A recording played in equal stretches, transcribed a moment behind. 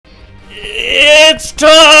It's time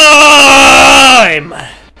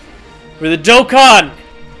for the Dokkan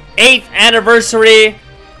 8th anniversary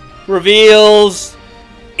reveals,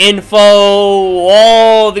 info,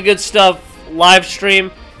 all the good stuff, live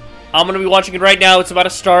stream. I'm gonna be watching it right now. It's about to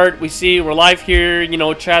start. We're live here, you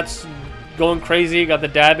know, chat's going crazy, got the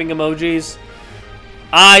dabbing emojis.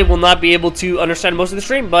 I will not be able to understand most of the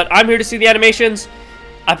stream, but I'm here to see the animations.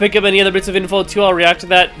 I pick up any other bits of info too, I'll react to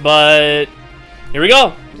that, but here we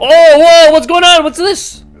go. Oh, whoa, what's going on? What's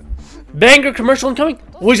this? Banger commercial incoming?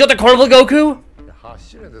 Oh, he's got the Carnival Goku?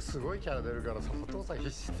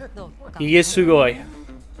 He is sugoi.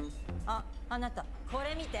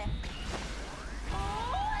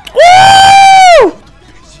 Woo!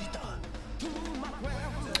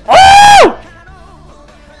 Oh!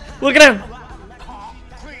 Look at him!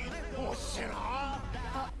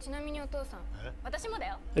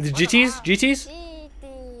 The GTs? GTs?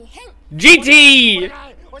 GT!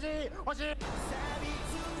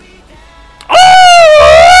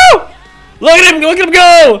 Oh! Look at him! Look at him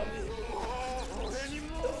go!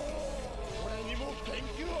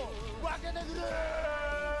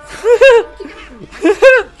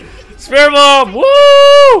 Spare bomb!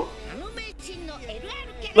 Woo!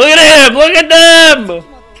 Look at him! Look at them!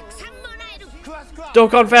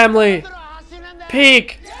 Dokkan family!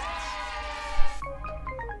 Peak!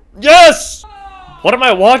 Yes! What am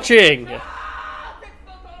I watching?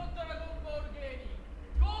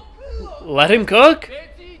 Let him cook?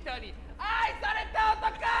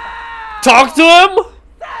 Talk to him?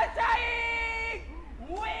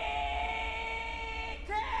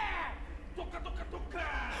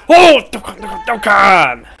 Oh!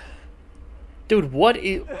 Dokkan! Dude, what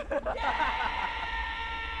is...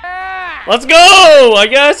 Let's go! I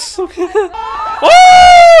guess! Woo!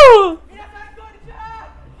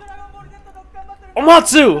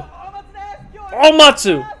 Omatsu!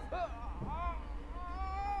 Omatsu!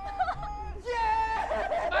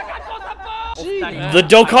 The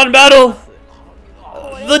Dokkan battle!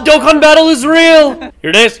 The Dokkan battle is real! Here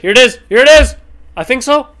it is, here it is, here it is! I think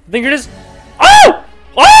so. I think it is. Oh!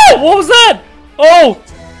 Oh! What was that? Oh!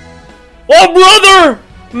 Oh, brother!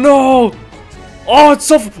 No! Oh, it's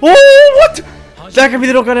so... Oh, what? That could be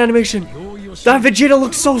the Dokkan animation. That Vegeta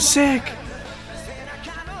looks so sick.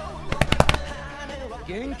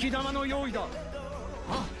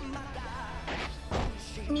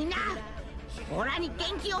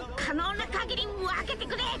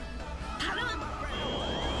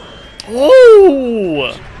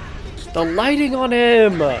 Oh! The lighting on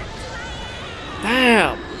him!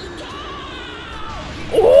 Damn!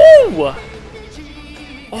 Oh!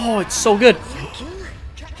 Oh, it's so good!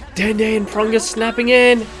 Dende and Prungus snapping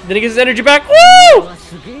in. Then he gets his energy back. Woo!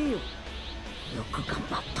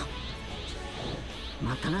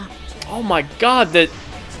 Oh my god, that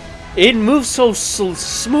it moves so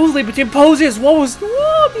smoothly between poses. What was the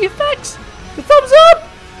effects? The thumbs up!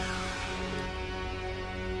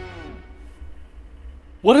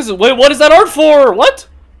 What is it? Wait, what is that art for? What?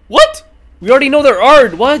 What? We already know their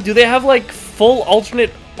art. What? Do they have like full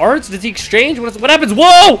alternate arts? Does he exchange? What happens?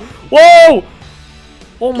 Whoa! Whoa!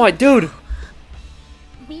 Oh my dude.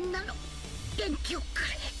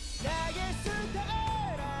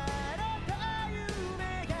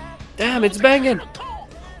 Damn, it's banging.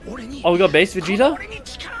 Oh, we got base Vegeta?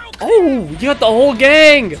 Oh, you got the whole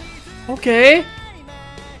gang. Okay.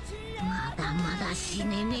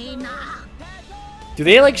 Do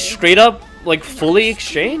they like straight up like fully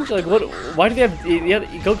exchange? Like what? Why do they have?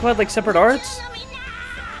 Goku had like separate arts.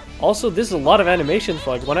 Also, this is a lot of animation for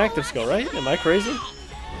like one active skill, right? Am I crazy?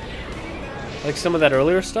 Like some of that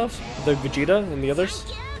earlier stuff, the Vegeta and the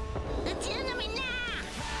others.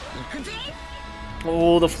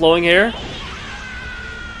 Oh, the flowing hair.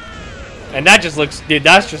 And that just looks, dude,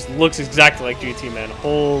 that just looks exactly like GT, man.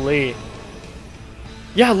 Holy.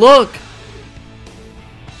 Yeah, look.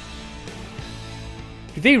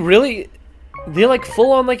 They really, they like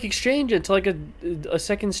full on like exchange into like a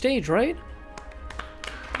second stage, right?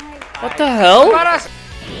 What the hell?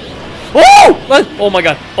 Oh! Oh my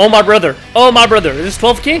god. Oh my brother. Oh my brother. Is this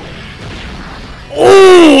 12K?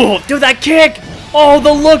 Oh! Dude, that kick! Oh,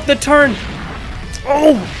 the look, the turn.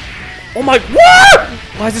 Oh! Oh my... What?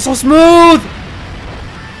 Why is it so smooth?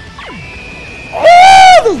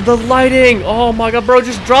 Oh! The lighting. Oh my god, bro,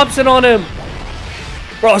 just drops it on him.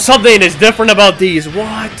 Bro, something is different about these.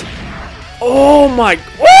 What? Oh my...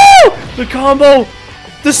 Woo! The combo.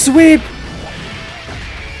 The sweep.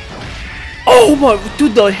 Oh my...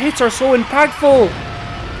 Dude, the hits are so impactful.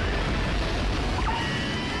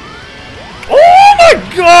 Oh my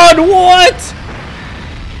god, what?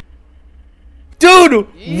 Dude,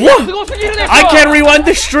 what? I can't rewind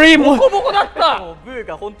the stream.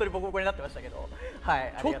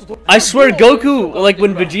 I swear, Goku, like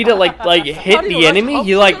when Vegeta like hit the enemy,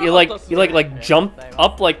 he like jumped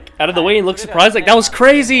up like out of the way and looked surprised. Like that was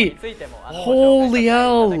crazy. Holy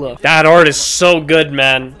hell! That art is so good,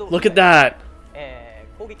 man. Look at that.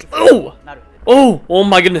 Oh, oh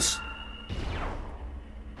my goodness.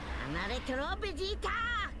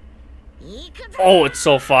 Oh, it's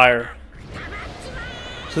so fire.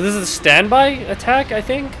 So this is a standby attack, I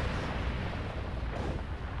think.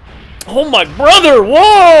 Oh my brother!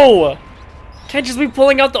 Whoa! Can't just be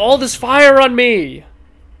pulling out all this fire on me.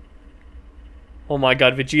 Oh my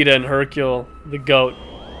god, Vegeta and Hercule, the goat.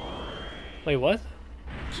 Wait, what?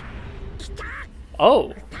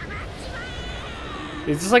 Oh.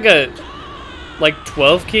 Is this like a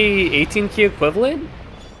 12 key, 18 key equivalent?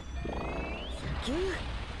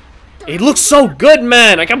 It looks so good,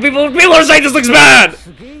 man! I can't people are saying this looks bad!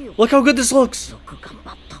 Look how good this looks!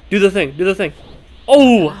 Do the thing, do the thing.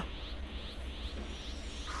 Oh!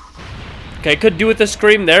 Okay, I could do with the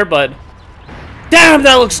scream there, but damn,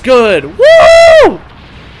 that looks good! Woo!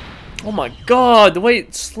 Oh my god, the way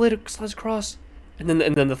it slides across. And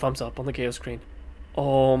then the thumbs up on the KO screen.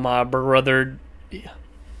 Oh my brother. Yeah.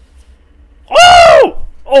 Oh!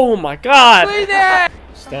 Oh my god!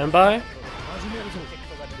 Standby.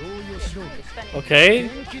 Okay.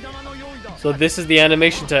 So this is the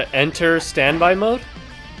animation to enter standby mode.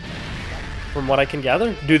 From what I can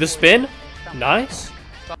gather. Do the spin. Nice.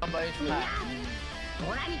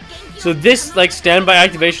 So this like standby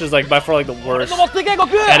activation is like by far like the worst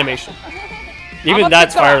animation. Even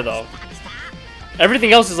that's fire though.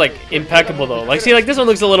 Everything else is like impeccable though. Like see, like this one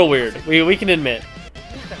looks a little weird. We can admit.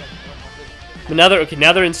 But now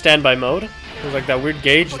they're in standby mode. There's like that weird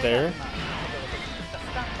gauge there.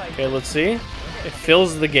 Okay, let's see. It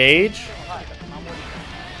fills the gauge.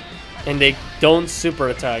 And they don't super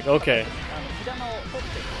attack. Okay.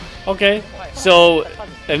 Okay. So,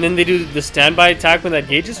 and then they do the standby attack when that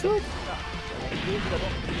gauge is filled?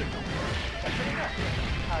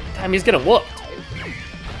 Damn, he's getting whooped.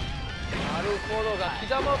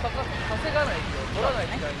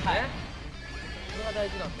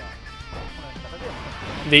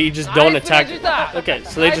 They just don't attack. Okay,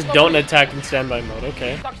 so they just don't attack in standby mode.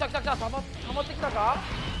 Okay.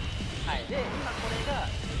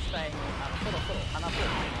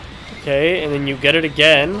 Okay, and then you get it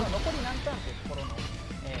again.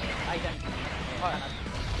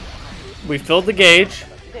 We filled the gauge.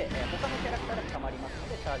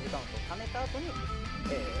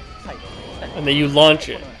 And then you launch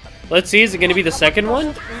it. Let's see, is it going to be the second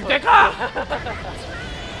one?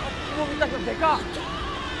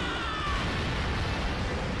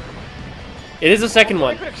 It is the second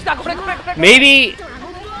one. Maybe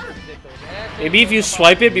if you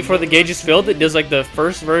swipe it before the gauge is filled, it does like the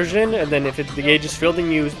first version, and then if the gauge is filled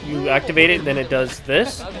and you activate it, then it does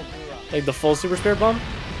this, like the full Super Spirit Bomb.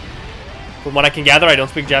 From what I can gather, I don't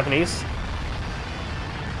speak Japanese.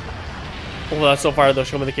 Oh, that's so far though.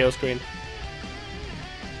 Show me the KO screen.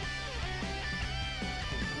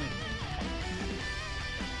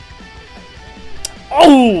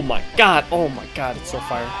 Oh my god! Oh my god! It's so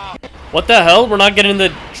fire. What the hell? We're not getting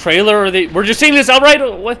the trailer, or we're just seeing this outright.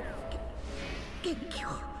 What?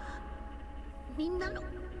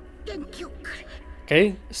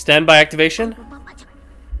 Okay, standby activation.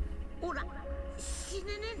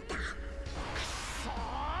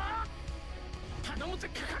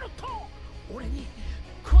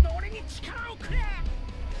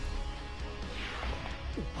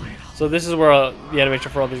 So this is where the animation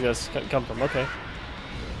for all these guys come from. Okay.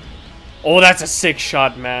 Oh, that's a sick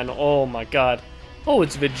shot, man. Oh my god. Oh,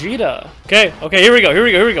 it's Vegeta. Okay, okay, here we go, here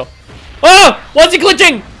we go, here we go. Oh! What's he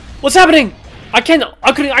glitching? What's happening? I can't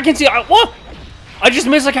see. What? I just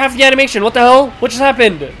missed like half the animation. What the hell? What just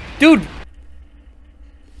happened? Dude.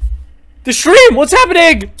 The stream, what's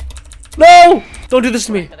happening? No! Don't do this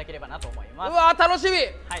to me.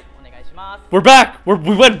 We're back.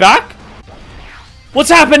 We went back? What's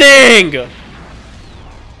happening?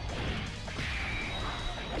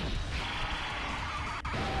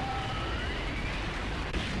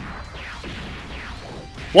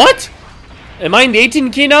 What? Am I in the 18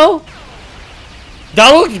 key now?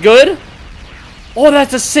 That looked good. Oh,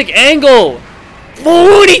 that's a sick angle.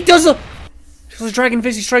 Oh, he does a dragon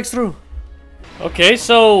face. He strikes through. Okay,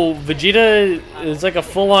 so Vegeta is like a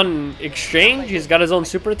full-on exchange. He's got his own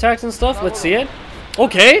super attacks and stuff. Let's see it.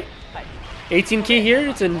 Okay. 18 key here.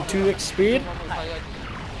 It's in 2x speed.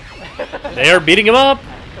 They are beating him up.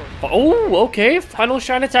 Oh, okay. Final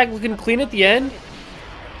shine attack looking clean at the end.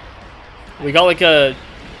 We got like a...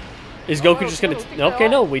 Is Goku just gonna... Okay,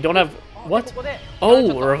 no, we don't have... What?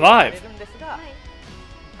 Oh, revive.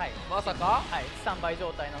 まさかスタンバイ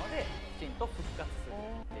状態なのできちんと復活する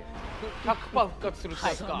っていう100%復活するって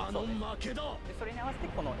やつかそうですでそれに合わせ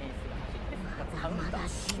てこの演出が走って復活カウンター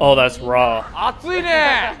Oh, that's raw. 熱い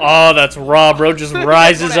ね Oh, that's raw, bro. Just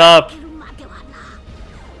rises up.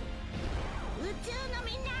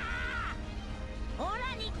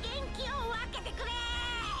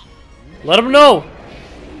 Let him know.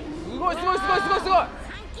 すごいすごいすごいすごいすごい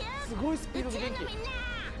すごいスピードで元気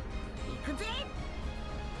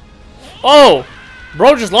Oh,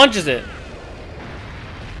 bro just launches it.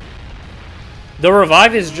 The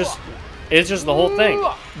revive is just, it's just the whole thing.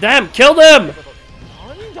 Damn, killed him.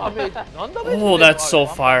 Oh, that's so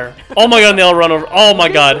fire. Oh my god, they'll run over. Oh my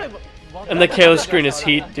god. And the KO screen is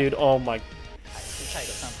heat, dude. Oh my.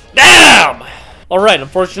 Damn! Alright,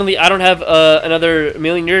 unfortunately, I don't have another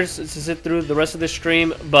million years to sit through the rest of this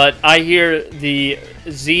stream, but I hear the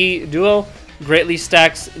Z duo greatly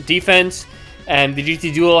stacks defense, and the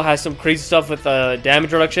GT duo has some crazy stuff with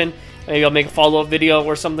damage reduction. Maybe I'll make a follow-up video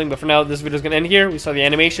or something, but for now, this video is going to end here. We saw the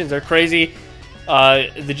animations, they're crazy.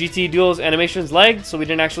 The GT duo's animations lagged, so we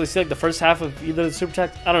didn't actually see like the first half of either of the super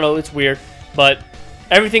attacks. I don't know, it's weird, but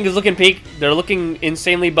everything is looking peak. They're looking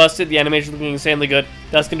insanely busted. The animation is looking insanely good.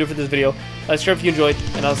 That's going to do it for this video. Share if you enjoyed,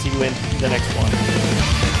 and I'll see you in the next one.